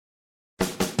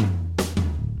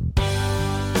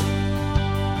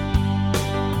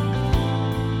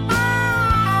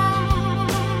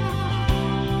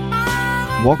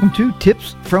Welcome to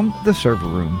Tips from the Server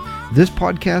Room. This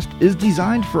podcast is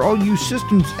designed for all you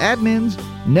systems admins,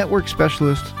 network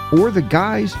specialists, or the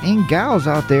guys and gals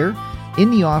out there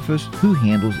in the office who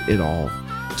handles it all.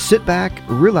 Sit back,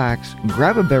 relax,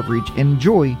 grab a beverage, and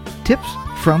enjoy Tips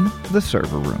from the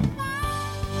Server Room.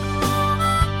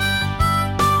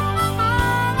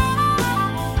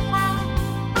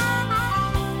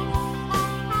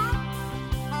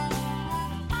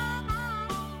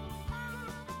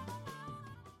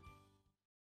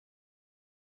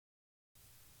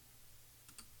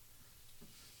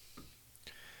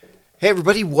 Hey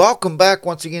everybody, welcome back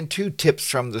once again to Tips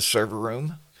from the Server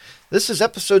Room. This is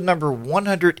episode number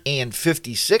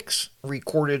 156,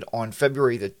 recorded on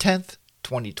February the 10th,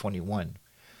 2021.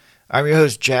 I'm your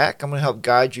host, Jack. I'm going to help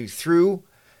guide you through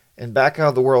and back out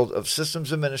of the world of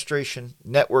systems administration,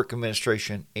 network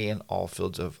administration, and all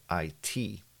fields of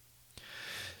IT.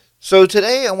 So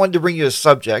today I wanted to bring you a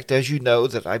subject. As you know,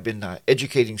 that I've been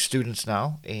educating students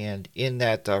now, and in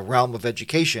that realm of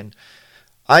education,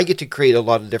 I get to create a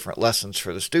lot of different lessons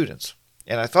for the students.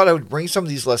 And I thought I would bring some of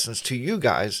these lessons to you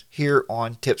guys here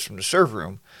on Tips from the Server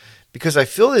Room, because I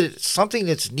feel that it's something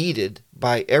that's needed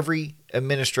by every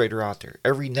administrator out there,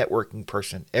 every networking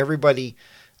person, everybody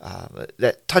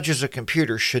that touches a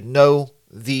computer should know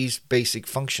these basic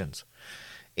functions.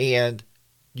 And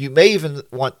you may even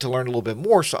want to learn a little bit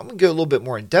more, so I'm going to go a little bit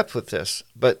more in depth with this,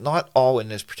 but not all in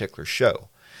this particular show.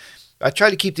 I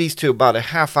try to keep these to about a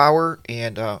half hour,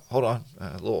 and hold on,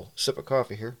 a little sip of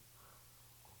coffee here.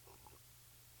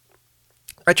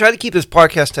 I try to keep this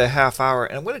podcast to a half hour,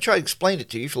 and I'm going to try to explain it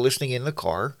to you if you're listening in the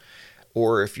car,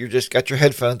 or if you're just got your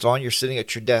headphones on, you're sitting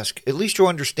at your desk. At least you'll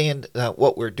understand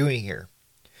what we're doing here.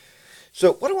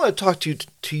 So what I want to talk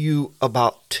to you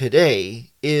about today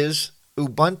is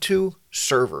Ubuntu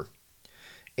Server,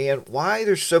 and why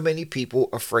there's so many people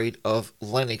afraid of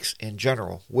Linux in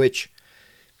general, which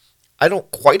I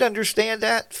don't quite understand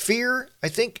that fear. I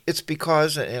think it's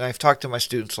because, and I've talked to my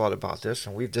students a lot about this,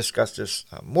 and we've discussed this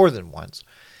more than once.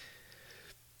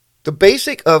 The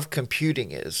basic of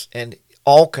computing is, and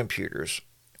all computers,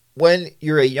 when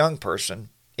you're a young person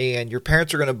and your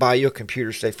parents are going to buy you a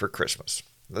computer, say for Christmas,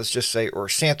 let's just say, or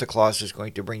Santa Claus is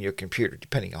going to bring you a computer,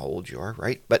 depending how old you are,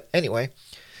 right? But anyway,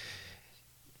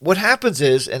 what happens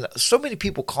is, and so many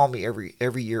people call me every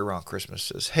year around Christmas,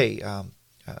 says, hey,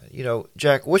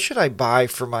 Jack, what should I buy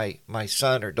for my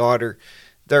son or daughter?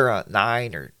 They're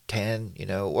 9 or 10,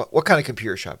 what kind of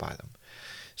computer should I buy them?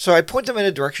 So I point them in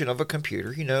the direction of a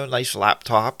computer, a nice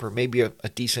laptop or maybe a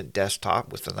decent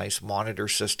desktop with a nice monitor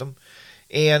system.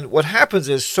 And what happens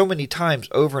is so many times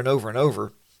over and over and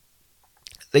over,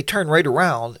 they turn right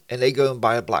around and they go and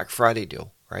buy a Black Friday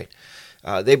deal, right?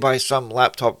 They buy some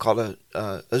laptop called a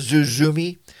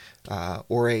Zuzumi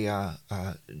or a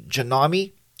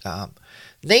Janami.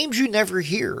 Names you never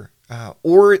hear,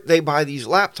 or they buy these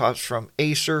laptops from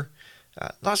Acer,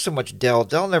 not so much Dell.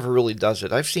 Dell never really does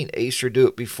it. I've seen Acer do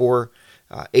it before.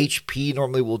 HP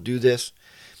normally will do this.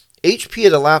 HP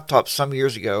had a laptop some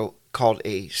years ago called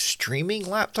a streaming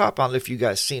laptop. I don't know if you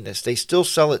guys seen this. They still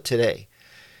sell it today,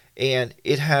 and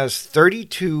it has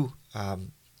 32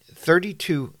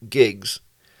 gigs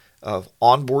of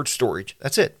onboard storage.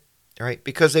 That's it, right?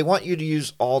 Because they want you to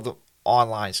use all the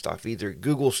online stuff, either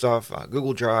Google stuff,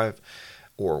 Google Drive,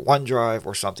 or OneDrive,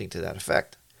 or something to that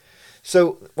effect.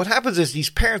 So what happens is these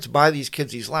parents buy these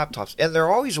kids these laptops, and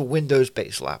they're always a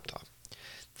Windows-based laptop.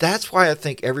 That's why I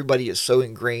think everybody is so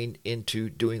ingrained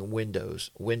into doing Windows,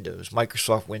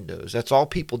 Microsoft Windows. That's all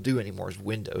people do anymore is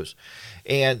Windows.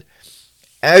 And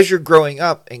as you're growing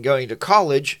up and going to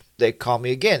college, they call me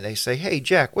again. They say, hey,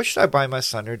 Jack, what should I buy my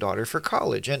son or daughter for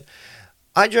college? And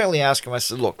I generally ask them, I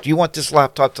said, look, do you want this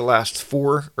laptop to last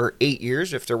 4 or 8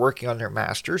 years if they're working on their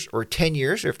master's, or 10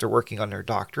 years if they're working on their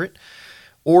doctorate?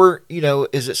 Or,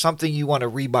 is it something you want to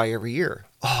rebuy every year?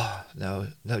 Oh, no,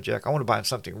 Jack, I want to buy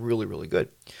something really, really good.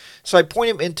 So I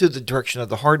point them into the direction of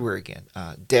the hardware again.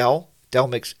 Dell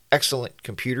makes excellent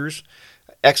computers,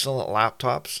 excellent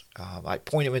laptops. I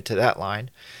point them into that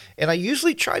line. And I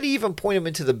usually try to even point them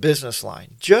into the business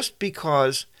line, just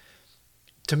because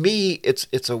to me, it's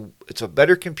a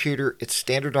better computer. It's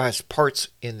standardized parts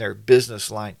in their business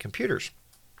line computers,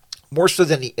 more so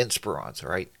than the Inspirons,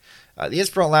 right? The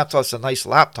Inspiron laptop is a nice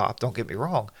laptop, don't get me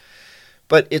wrong,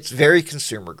 but it's very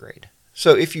consumer grade.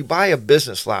 So if you buy a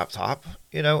business laptop,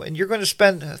 and you're going to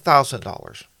spend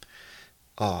 $1,000,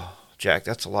 oh, Jack,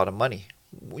 that's a lot of money.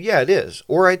 Well, yeah, it is.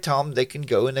 Or I tell them they can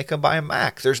go and they can buy a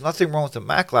Mac. There's nothing wrong with a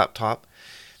Mac laptop.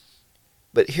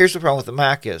 But here's the problem with the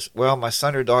Mac is, well, my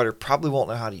son or daughter probably won't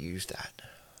know how to use that.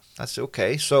 That's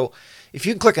okay. So if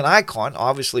you can click an icon,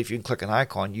 obviously if you can click an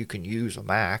icon, you can use a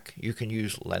Mac, you can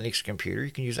use Linux computer,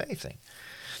 you can use anything.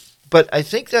 But I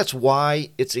think that's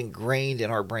why it's ingrained in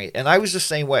our brain. And I was the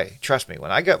same way. Trust me,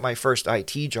 when I got my first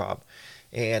IT job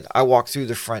and I walked through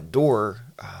the front door,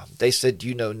 they said, do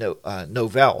you know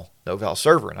Novell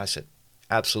server? And I said,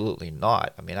 absolutely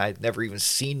not. I mean, I'd never even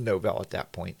seen Novell at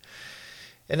that point.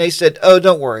 And they said, oh,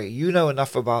 don't worry. You know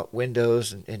enough about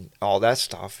Windows and all that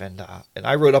stuff. And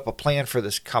I wrote up a plan for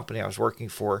this company I was working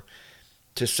for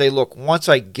to say, look, once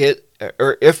I get,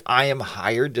 or if I am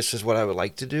hired, this is what I would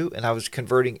like to do. And I was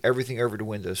converting everything over to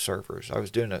Windows servers. I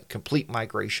was doing a complete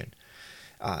migration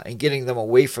and getting them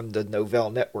away from the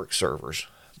Novell network servers.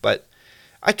 But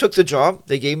I took the job.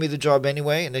 They gave me the job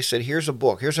anyway. And they said, here's a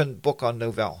book. Here's a book on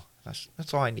Novell.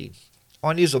 That's all I need. All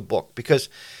I need is a book, because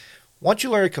once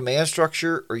you learn a command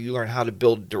structure or you learn how to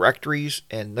build directories,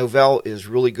 and Novell is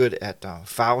really good at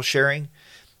file sharing,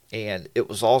 and it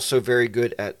was also very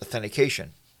good at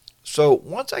authentication. So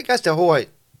once I got the whole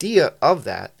idea of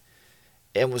that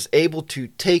and was able to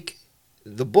take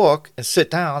the book and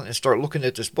sit down and start looking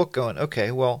at this book going,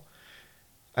 okay, well,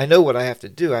 I know what I have to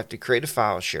do. I have to create a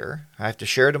file share. I have to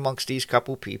share it amongst these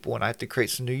couple people, and I have to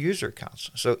create some new user accounts.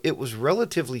 So it was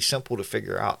relatively simple to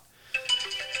figure out.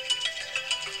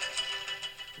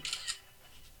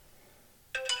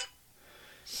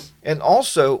 And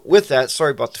also with that,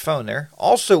 sorry about the phone there,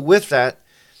 also with that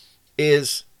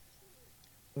is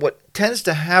what tends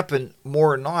to happen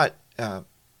more or not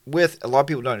with a lot of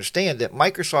people don't understand that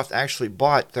Microsoft actually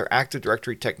bought their Active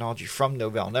Directory technology from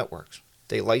Novell Networks.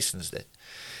 They licensed it.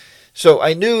 So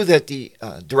I knew that the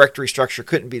directory structure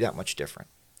couldn't be that much different.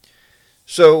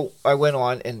 So I went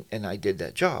on and I did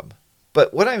that job.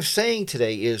 But what I'm saying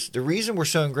today is the reason we're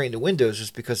so ingrained in Windows is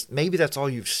because maybe that's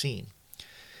all you've seen.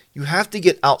 You have to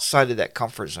get outside of that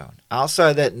comfort zone,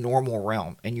 outside of that normal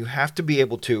realm, and you have to be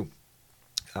able to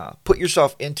put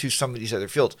yourself into some of these other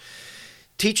fields.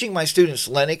 Teaching my students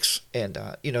Linux, and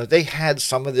they had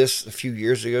some of this a few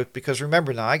years ago, because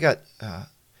remember now I got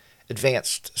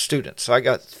advanced students, so I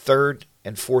got third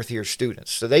and fourth year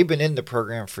students. So they've been in the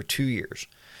program for 2 years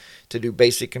to do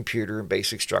basic computer and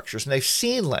basic structures, and they've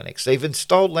seen Linux, they've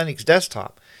installed Linux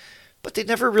desktop, but they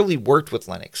never really worked with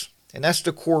Linux. And that's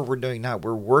the core we're doing now.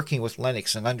 We're working with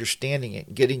Linux and understanding it,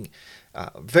 and getting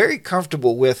very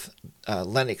comfortable with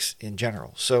Linux in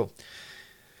general. So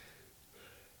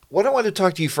what I wanted to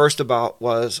talk to you first about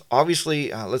was,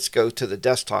 obviously, let's go to the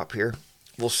desktop here.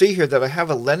 We'll see here that I have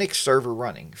a Linux server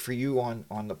running for you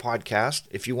on the podcast.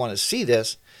 If you want to see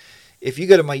this, if you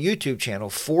go to my YouTube channel,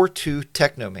 42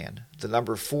 Technoman, the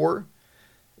number 4,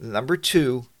 the number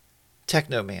 2,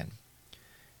 Technoman,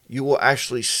 you will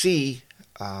actually see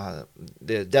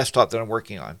the desktop that I'm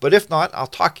working on. But if not, I'll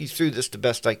talk you through this the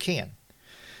best I can.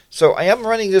 So I am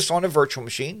running this on a virtual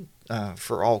machine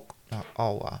for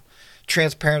all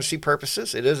transparency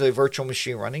purposes. It is a virtual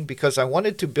machine running because I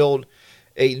wanted to build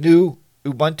a new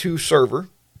Ubuntu server.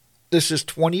 This is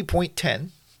 20.10,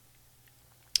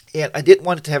 and I didn't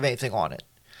want it to have anything on it.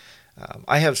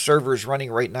 I have servers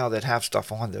running right now that have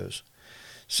stuff on those.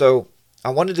 So I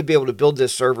wanted to be able to build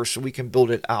this server so we can build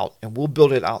it out, and we'll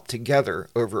build it out together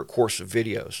over a course of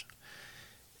videos.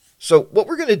 So what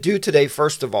we're going to do today,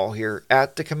 first of all, here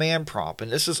at the command prompt,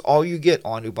 and this is all you get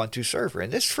on Ubuntu server,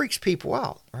 and this freaks people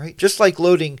out, right? Just like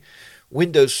loading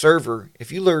Windows Server,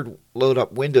 if you load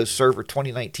up Windows Server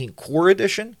 2019 Core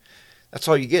Edition, that's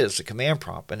all you get is the command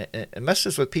prompt, and it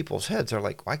messes with people's heads. They're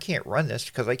like, well, I can't run this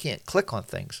because I can't click on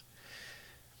things.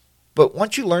 But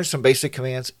once you learn some basic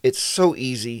commands, it's so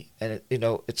easy, and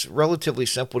it's relatively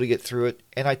simple to get through it.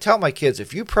 And I tell my kids,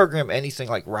 if you program anything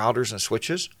like routers and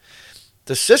switches,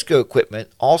 the Cisco equipment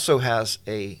also has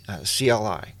a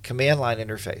CLI, command line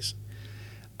interface.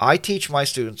 I teach my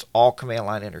students all command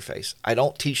line interface. I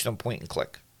don't teach them point and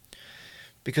click,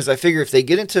 because I figure if they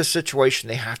get into a situation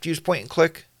they have to use point and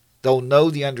click, they'll know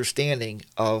the understanding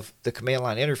of the command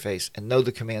line interface and know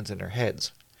the commands in their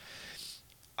heads.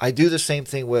 I do the same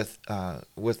thing with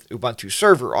Ubuntu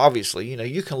Server. Obviously,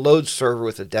 you can load server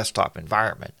with a desktop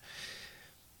environment.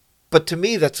 But to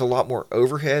me, that's a lot more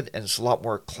overhead, and it's a lot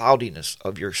more cloudiness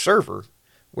of your server,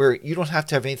 where you don't have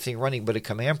to have anything running but a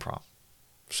command prompt.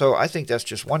 So I think that's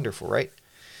just wonderful, right?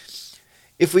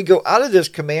 If we go out of this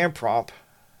command prompt,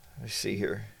 let's see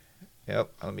here.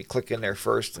 Yep, let me click in there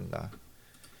first, and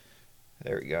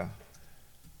there we go.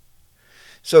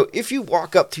 So if you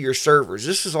walk up to your servers,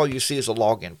 this is all you see is a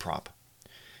login prompt.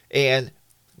 And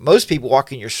most people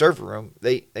walk in your server room,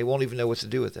 they won't even know what to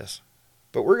do with this.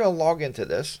 But we're going to log into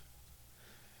this.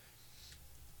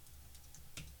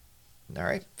 All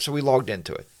right, so we logged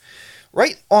into it.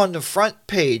 Right on the front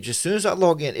page, as soon as I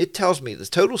log in, it tells me the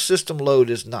total system load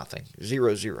is nothing,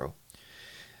 0.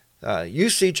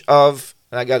 Usage of,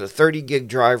 and I got a 30 gig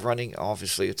drive running.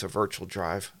 Obviously, it's a virtual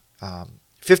drive.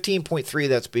 15.3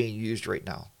 that's being used right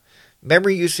now.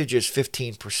 Memory usage is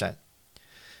 15%.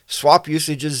 Swap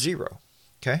usage is 0.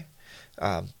 Okay.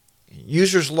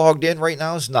 Users logged in right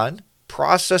now is none.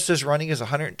 Processes running is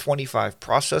 125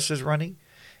 processes running.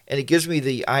 And it gives me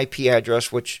the IP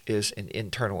address, which is an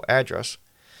internal address.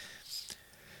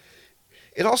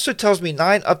 It also tells me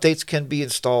 9 updates can be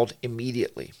installed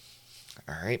immediately.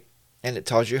 All right. And it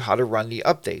tells you how to run the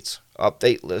updates.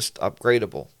 Update list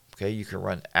upgradable. Okay. You can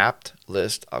run apt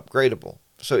list upgradable.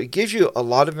 So it gives you a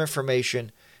lot of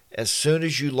information as soon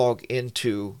as you log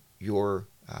into your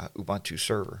Ubuntu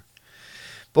server.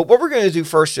 But what we're going to do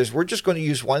first is we're just going to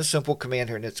use one simple command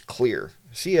here, and it's clear.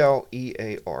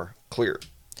 C-L-E-A-R, clear.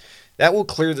 That will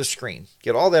clear the screen.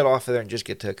 Get all that off of there and just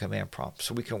get to a command prompt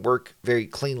so we can work very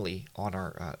cleanly on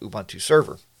our Ubuntu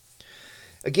server.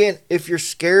 Again, if you're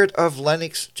scared of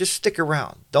Linux, just stick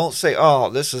around. Don't say, oh,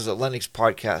 this is a Linux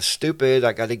podcast. Stupid,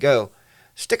 I got to go.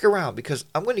 Stick around because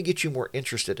I'm going to get you more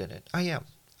interested in it. I am.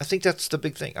 I think that's the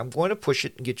big thing. I'm going to push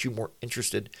it and get you more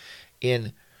interested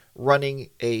in running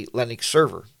a Linux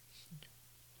server.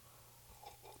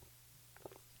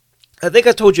 I think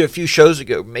I told you a few shows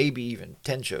ago, maybe even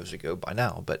 10 shows ago by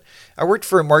now, but I worked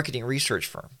for a marketing research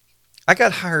firm. I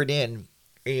got hired in,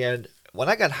 and when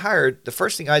I got hired, the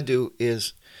first thing I do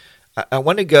is I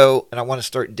want to go and I want to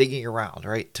start digging around,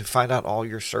 right, to find out all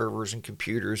your servers and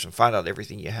computers and find out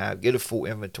everything you have, get a full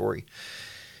inventory.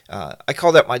 I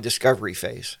call that my discovery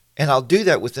phase. And I'll do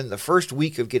that within the first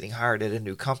week of getting hired at a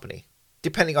new company,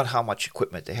 depending on how much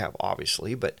equipment they have,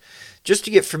 obviously. But just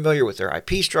to get familiar with their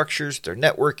IP structures, their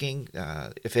networking,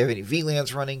 if they have any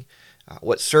VLANs running,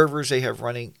 what servers they have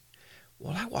running.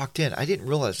 When I walked in, I didn't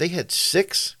realize they had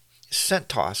 6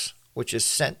 CentOS, which is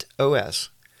CentOS,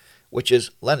 which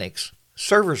is Linux,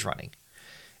 servers running.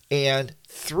 And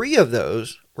 3 of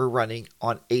those were running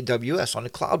on AWS, on a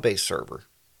cloud-based server.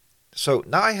 So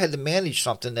now I had to manage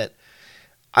something that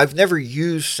I've never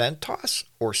used CentOS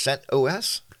or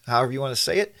CentOS, however you want to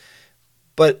say it,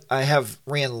 but I have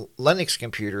ran Linux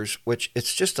computers, which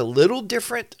it's just a little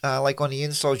different. Like on the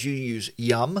installs, you use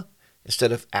yum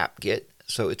instead of apt-get,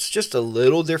 so it's just a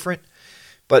little different.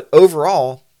 But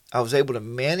overall, I was able to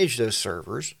manage those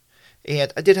servers,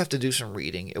 and I did have to do some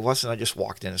reading. It wasn't I just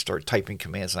walked in and started typing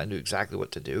commands and I knew exactly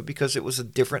what to do because it was a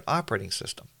different operating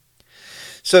system.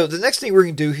 So the next thing we're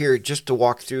going to do here, just to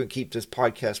walk through and keep this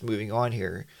podcast moving on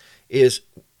here, is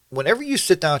whenever you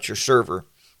sit down at your server,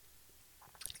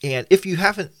 and if you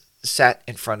haven't sat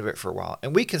in front of it for a while,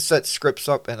 and we can set scripts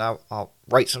up, and I'll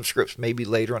write some scripts maybe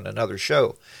later on another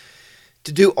show,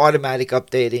 to do automatic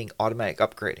updating, automatic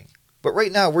upgrading. But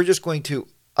right now, we're just going to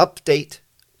update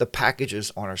the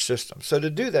packages on our system. So to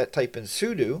do that, type in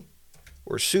sudo,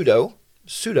 or sudo,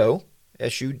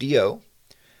 S-U-D-O,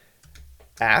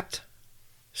 apt,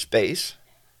 space,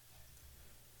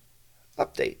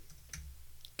 update.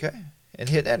 Okay, and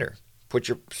hit enter. Put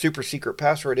your super secret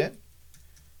password in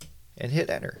and hit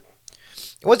enter.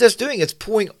 And what that's doing, it's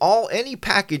pulling any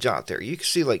package out there. You can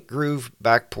see like Groove,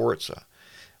 backports,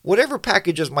 whatever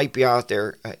packages might be out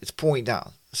there, it's pulling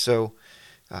down. So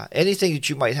anything that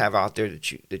you might have out there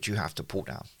that you have to pull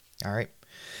down. All right.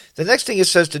 The next thing it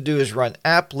says to do is run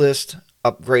app list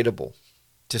upgradable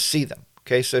to see them.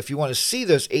 Okay, so if you want to see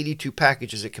those 82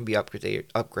 packages that can be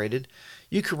upgraded,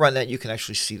 you can run that. You can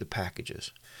actually see the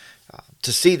packages.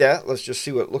 To see that, let's just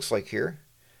see what it looks like here.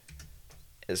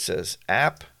 It says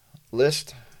app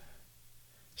list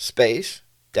space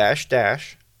dash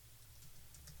dash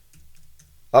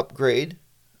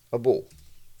upgradable.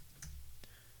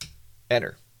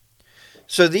 Enter.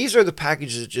 So these are the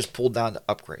packages that just pulled down to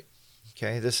upgrade.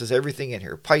 Okay, this is everything in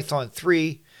here. Python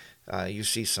 3. You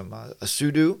see some a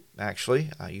sudo, actually.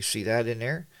 You see that in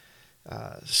there.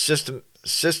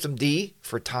 Systemd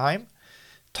for time.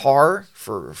 tar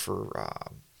for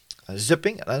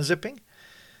zipping and unzipping.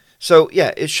 So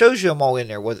yeah, it shows you them all in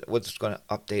there, what's going to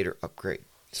update or upgrade.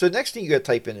 So the next thing you got to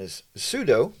type in is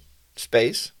sudo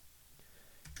space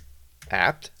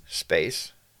apt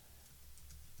space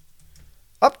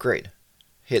upgrade.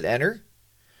 Hit enter.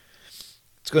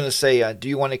 It's going to say, do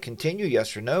you want to continue?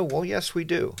 Yes or no? Well, yes, we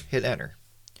do. Hit enter.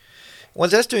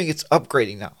 What that's doing, it's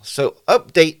upgrading now. So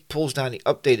update pulls down the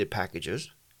updated packages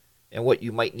and what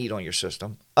you might need on your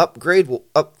system. Upgrade will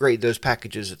upgrade those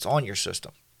packages that's on your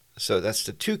system. So that's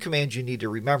the 2 commands you need to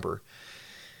remember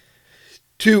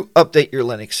to update your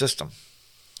Linux system.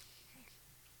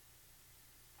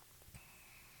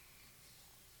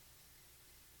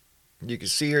 You can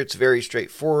see here it's very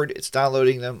straightforward. It's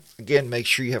downloading them. Again, make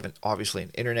sure you have obviously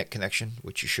an internet connection,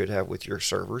 which you should have with your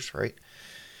servers, right?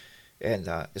 And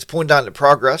it's pulling down the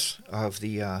progress of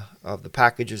the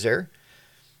packages there.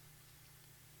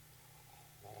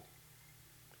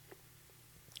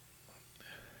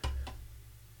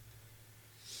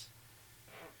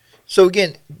 So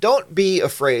again, don't be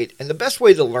afraid. And the best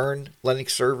way to learn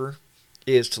Linux Server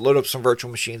is to load up some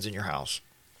virtual machines in your house.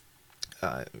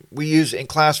 In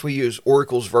class we use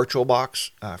Oracle's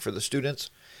VirtualBox for the students.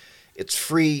 It's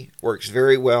free, works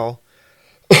very well.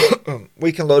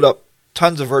 We can load up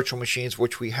tons of virtual machines,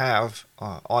 which we have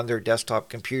on their desktop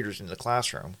computers in the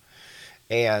classroom.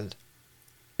 And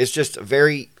it's just a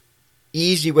very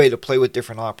easy way to play with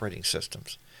different operating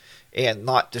systems and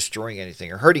not destroying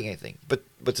anything or hurting anything. But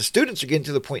the students are getting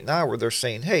to the point now where they're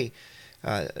saying, hey,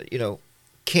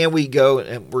 can we go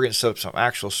and we're going to set up some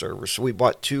actual servers. So we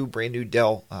bought 2 brand new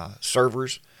Dell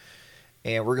servers,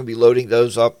 and we're going to be loading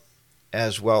those up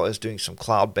as well as doing some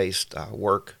cloud-based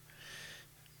work.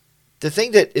 The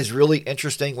thing that is really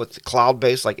interesting with the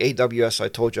cloud-based, like AWS I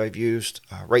told you I've used,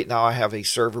 right now I have a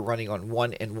server running on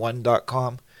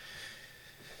 1and1.com,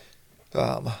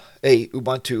 a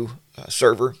Ubuntu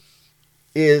server,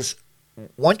 is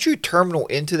once you terminal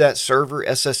into that server,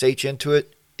 SSH into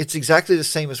it, it's exactly the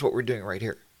same as what we're doing right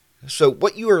here. So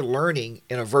what you are learning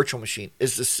in a virtual machine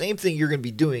is the same thing you're going to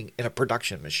be doing in a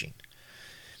production machine.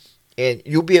 And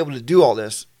you'll be able to do all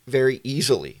this very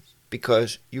easily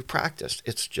because you practiced.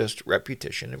 It's just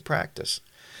repetition and practice.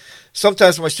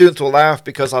 Sometimes my students will laugh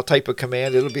because I'll type a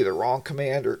command, it'll be the wrong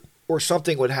command, or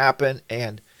something would happen,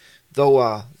 and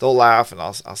they'll laugh, and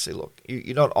I'll say, look,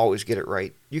 you don't always get it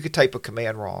right. You could type a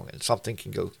command wrong, and something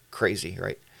can go crazy,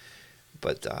 right?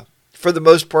 But for the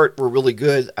most part, we're really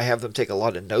good. I have them take a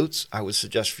lot of notes. I would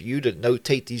suggest for you to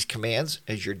notate these commands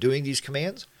as you're doing these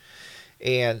commands,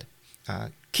 and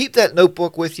keep that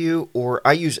notebook with you, or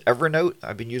I use Evernote.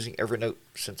 I've been using Evernote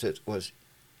since it was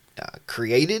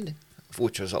created,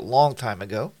 which was a long time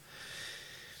ago.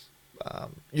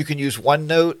 You can use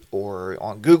OneNote, or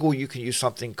on Google you can use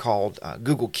something called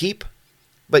Google Keep.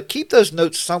 But keep those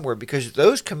notes somewhere, because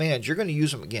those commands, you're going to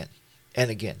use them again and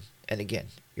again and again.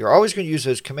 You're always going to use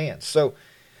those commands. So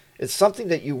it's something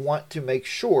that you want to make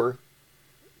sure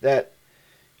that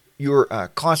you're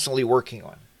constantly working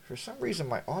on. For some reason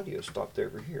my audio stopped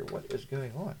over here. What is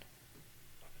going on?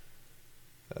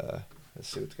 Let's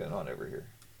see what's going on over here.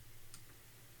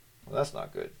 Well, that's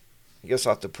not good. I guess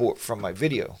I'll have to pull it from my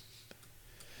video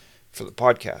for the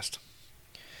podcast.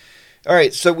 All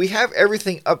right, so we have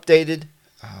everything updated.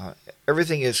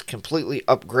 Everything is completely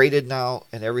upgraded now,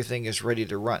 and everything is ready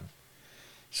to run.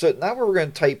 So now what we're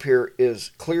going to type here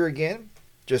is clear again,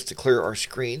 just to clear our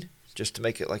screen, just to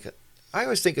make it like I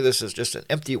always think of this as just an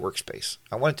empty workspace.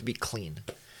 I want it to be clean.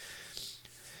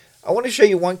 I want to show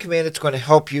you one command that's going to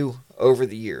help you over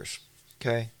the years.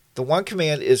 Okay, the one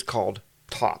command is called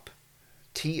top,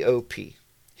 T-O-P.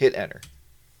 Hit enter.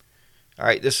 All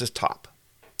right, this is top.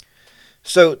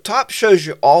 So top shows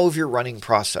you all of your running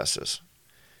processes,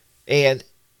 and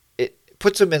it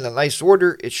puts them in a nice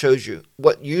order. It shows you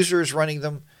what user is running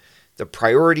them, the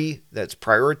priority that's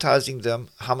prioritizing them,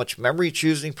 how much memory it's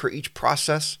using per each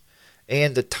process,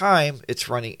 and the time it's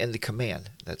running and the command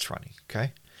that's running.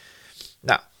 Okay.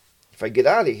 Now, if I get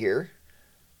out of here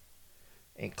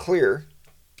and clear,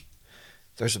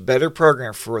 there's a better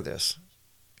program for this,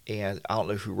 and I don't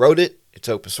know who wrote it. It's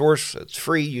open source, so it's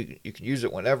free. You can use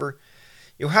it whenever.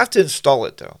 You'll have to install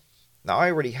it though. Now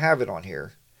I already have it on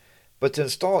here, but to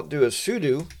install it, do a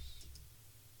sudo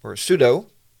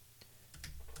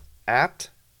apt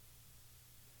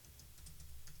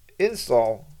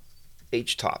install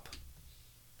htop.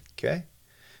 Okay.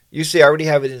 You see I already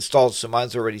have it installed, so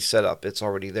mine's already set up. It's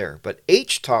already there. But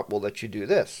htop will let you do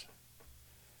this.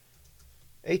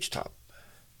 Htop.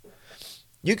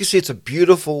 You can see it's a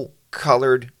beautiful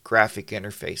colored graphic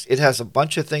interface. It has a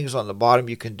bunch of things on the bottom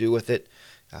you can do with it.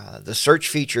 The search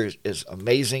feature is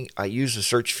amazing. I use the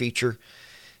search feature.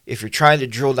 If you're trying to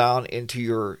drill down into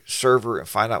your server and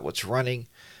find out what's running,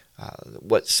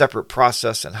 what separate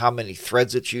process and how many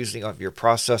threads it's using of your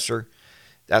processor,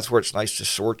 that's where it's nice to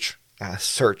search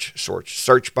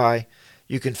by.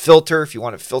 You can filter. If you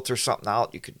want to filter something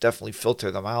out, you could definitely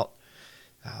filter them out.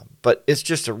 But it's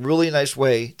just a really nice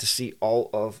way to see all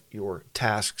of your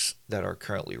tasks that are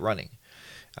currently running.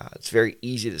 It's very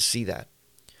easy to see that.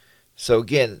 So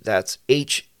again, that's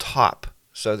htop.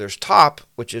 So there's top,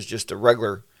 which is just a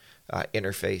regular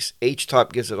interface.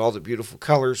 Htop gives it all the beautiful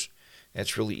colors, and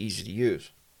it's really easy to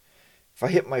use. If I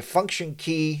hit my function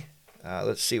key,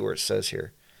 let's see where it says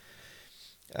here.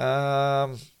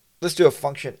 Let's do a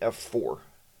function F4.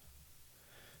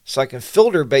 So I can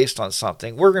filter based on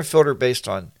something. We're going to filter based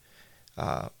on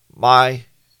my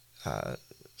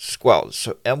squeld.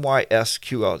 So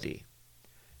MYSQLD.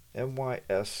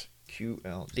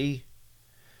 MYSQLD.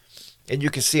 And you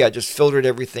can see I just filtered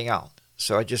everything out.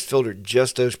 So I just filtered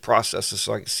just those processes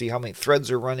so I can see how many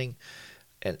threads are running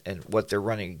and what they're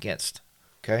running against.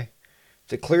 Okay.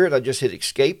 To clear it, I just hit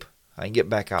escape. I can get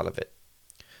back out of it.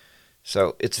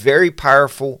 So it's very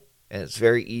powerful and it's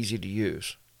very easy to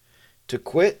use. To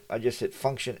quit, I just hit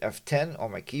function F10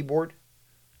 on my keyboard.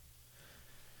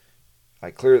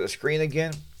 I clear the screen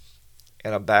again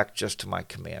and I'm back just to my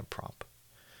command prompt.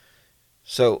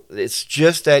 So it's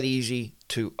just that easy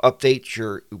to update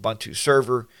your Ubuntu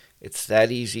server. It's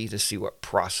that easy to see what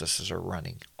processes are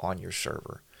running on your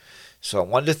server. So I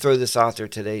wanted to throw this out there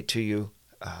today to you.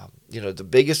 The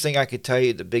biggest thing I could tell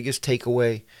you, the biggest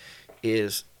takeaway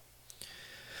is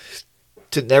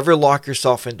to never lock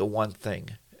yourself into one thing.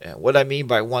 And what I mean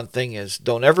by one thing is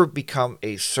don't ever become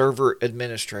a server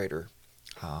administrator.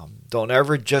 Don't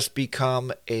ever just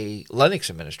become a Linux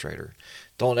administrator.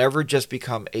 Don't ever just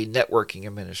become a networking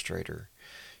administrator.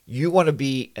 You want to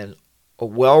be a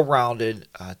well-rounded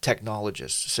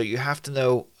technologist. So you have to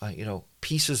know,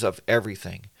 pieces of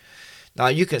everything. Now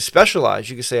you can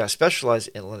specialize. You can say I specialize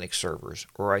in Linux servers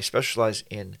or I specialize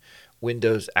in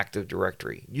Windows Active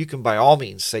Directory. You can by all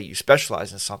means say you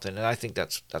specialize in something, and I think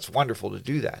that's wonderful to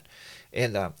do that.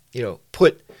 And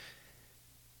put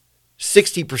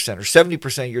 60% or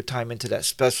 70% of your time into that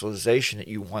specialization that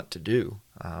you want to do.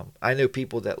 I know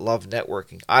people that love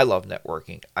networking. I love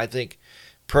networking. I think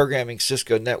programming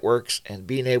Cisco networks and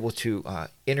being able to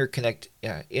interconnect,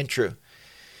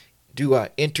 do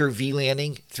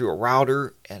inter-VLANing through a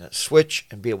router and a switch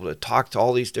and be able to talk to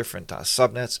all these different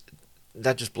subnets,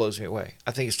 that just blows me away.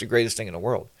 I think it's the greatest thing in the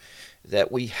world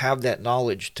that we have that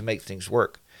knowledge to make things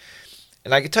work.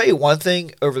 And I can tell you one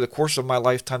thing over the course of my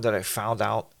lifetime that I found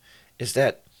out is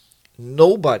that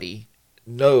nobody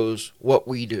knows what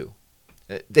we do.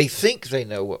 They think they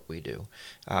know what we do.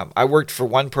 I worked for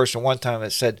one person one time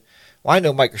that said, well, I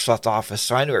know Microsoft Office,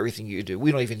 so I know everything you do.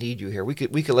 We don't even need you here. We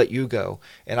could let you go,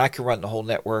 and I can run the whole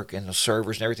network and the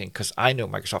servers and everything because I know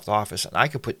Microsoft Office, and I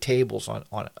could put tables on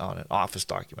an Office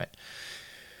document.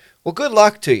 Well, good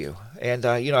luck to you, and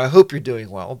I hope you're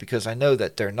doing well because I know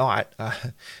that they're not.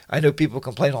 I know people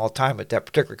complain all the time at that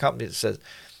particular company that says,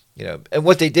 and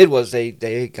what they did was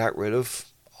they got rid of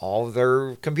all of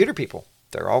their computer people.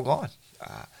 They're all gone,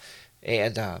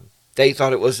 and they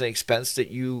thought it was an expense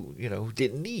that you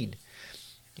didn't need.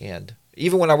 And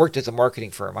even when I worked at the marketing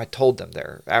firm, I told them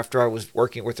there, after I was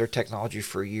working with their technology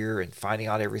for a year and finding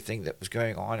out everything that was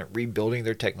going on and rebuilding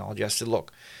their technology, I said,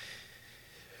 look,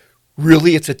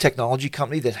 really it's a technology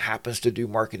company that happens to do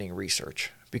marketing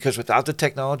research. Because without the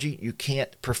technology, you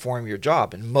can't perform your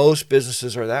job. And most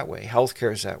businesses are that way.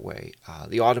 Healthcare is that way.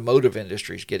 The automotive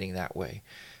industry is getting that way.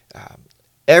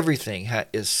 Everything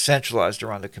is centralized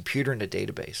around a computer and a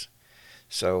database.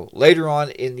 So later on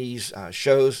in these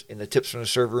shows, in the Tips from the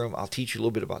Server Room, I'll teach you a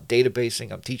little bit about databasing.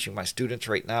 I'm teaching my students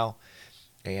right now.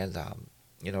 And,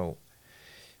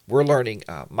 we're learning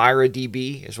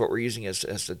MyraDB is what we're using as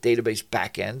the database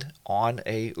backend on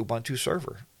a Ubuntu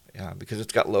server because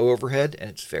it's got low overhead and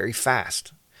it's very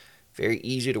fast, very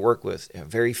easy to work with, and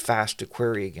very fast to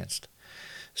query against.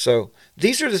 So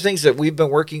these are the things that we've been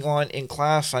working on in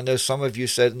class. I know some of you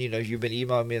said, you've been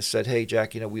emailing me and said, hey,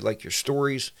 Jack, we like your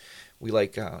stories. We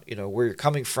like, where you're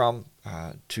coming from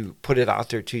to put it out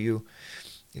there to you.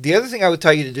 The other thing I would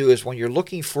tell you to do is when you're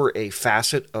looking for a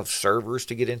facet of servers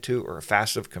to get into or a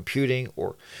facet of computing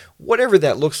or whatever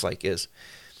that looks like is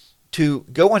to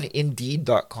go on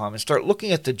Indeed.com and start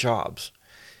looking at the jobs.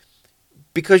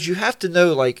 Because you have to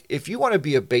know, like, if you want to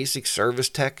be a basic service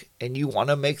tech and you want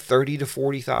to make $30,000 to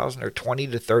 $40,000 or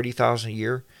 $20,000 to $30,000 a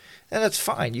year, then that's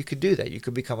fine. You could do that. You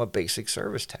could become a basic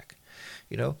service tech.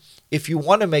 If you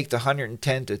want to make the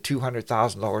 $110,000 to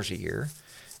 $200,000 a year,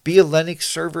 be a Linux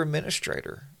server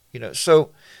administrator.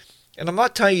 So, and I'm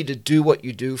not telling you to do what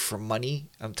you do for money.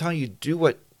 I'm telling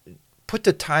you put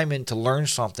the time in to learn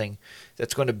something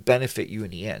that's going to benefit you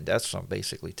in the end. That's what I'm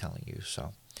basically telling you.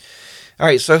 So, all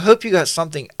right. So I hope you got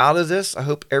something out of this. I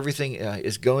hope everything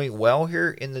is going well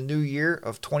here in the new year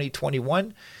of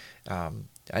 2021.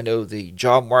 I know the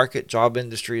job market, job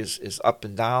industry is up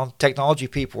and down. Technology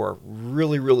people are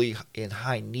really, really in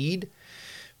high need.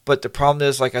 But the problem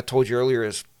is, like I told you earlier,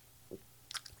 is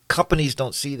companies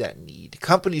don't see that need.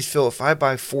 Companies feel if I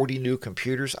buy 40 new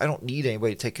computers, I don't need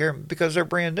anybody to take care of them because they're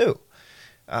brand new.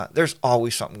 There's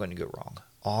always something going to go wrong.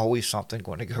 Always something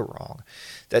going to go wrong.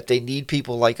 That they need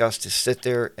people like us to sit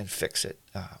there and fix it.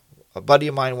 A buddy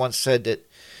of mine once said that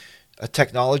A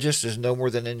technologist is no more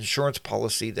than an insurance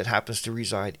policy that happens to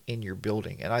reside in your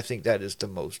building. And I think that is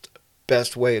the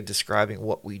best way of describing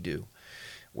what we do.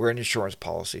 We're an insurance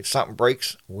policy. If something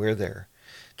breaks, we're there.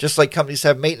 Just like companies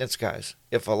have maintenance guys.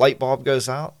 If a light bulb goes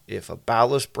out, if a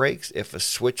ballast breaks, if a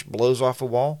switch blows off a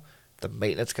wall, the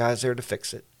maintenance guy's there to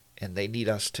fix it. And they need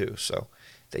us too. So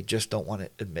they just don't want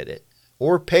to admit it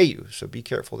or pay you. So be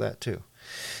careful of that too.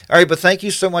 All right, but thank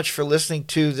you so much for listening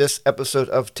to this episode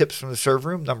of Tips from the Server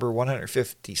Room, number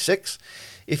 156.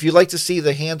 If you'd like to see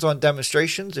the hands-on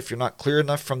demonstrations, if you're not clear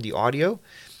enough from the audio,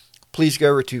 please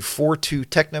go over to 42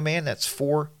 Technoman. That's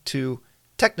 42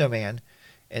 Technoman.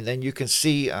 And then you can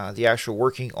see the actual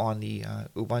working on the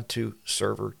Ubuntu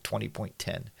Server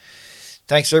 20.10.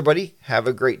 Thanks, everybody. Have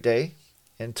a great day.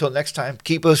 Until next time,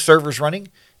 keep those servers running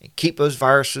and keep those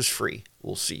viruses free.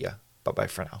 We'll see ya. Bye-bye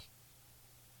for now.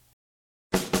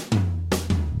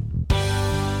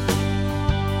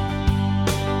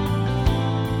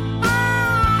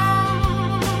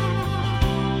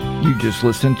 You just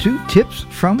listened to Tips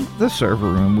from the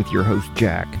Server Room with your host,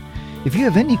 Jack. If you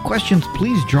have any questions,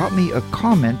 please drop me a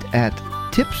comment at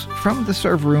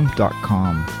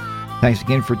tipsfromtheserverroom.com. Thanks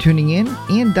again for tuning in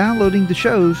and downloading the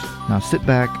shows. Now sit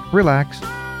back, relax,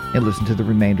 and listen to the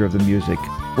remainder of the music.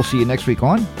 We'll see you next week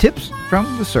on Tips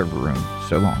from the Server Room.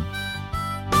 So long.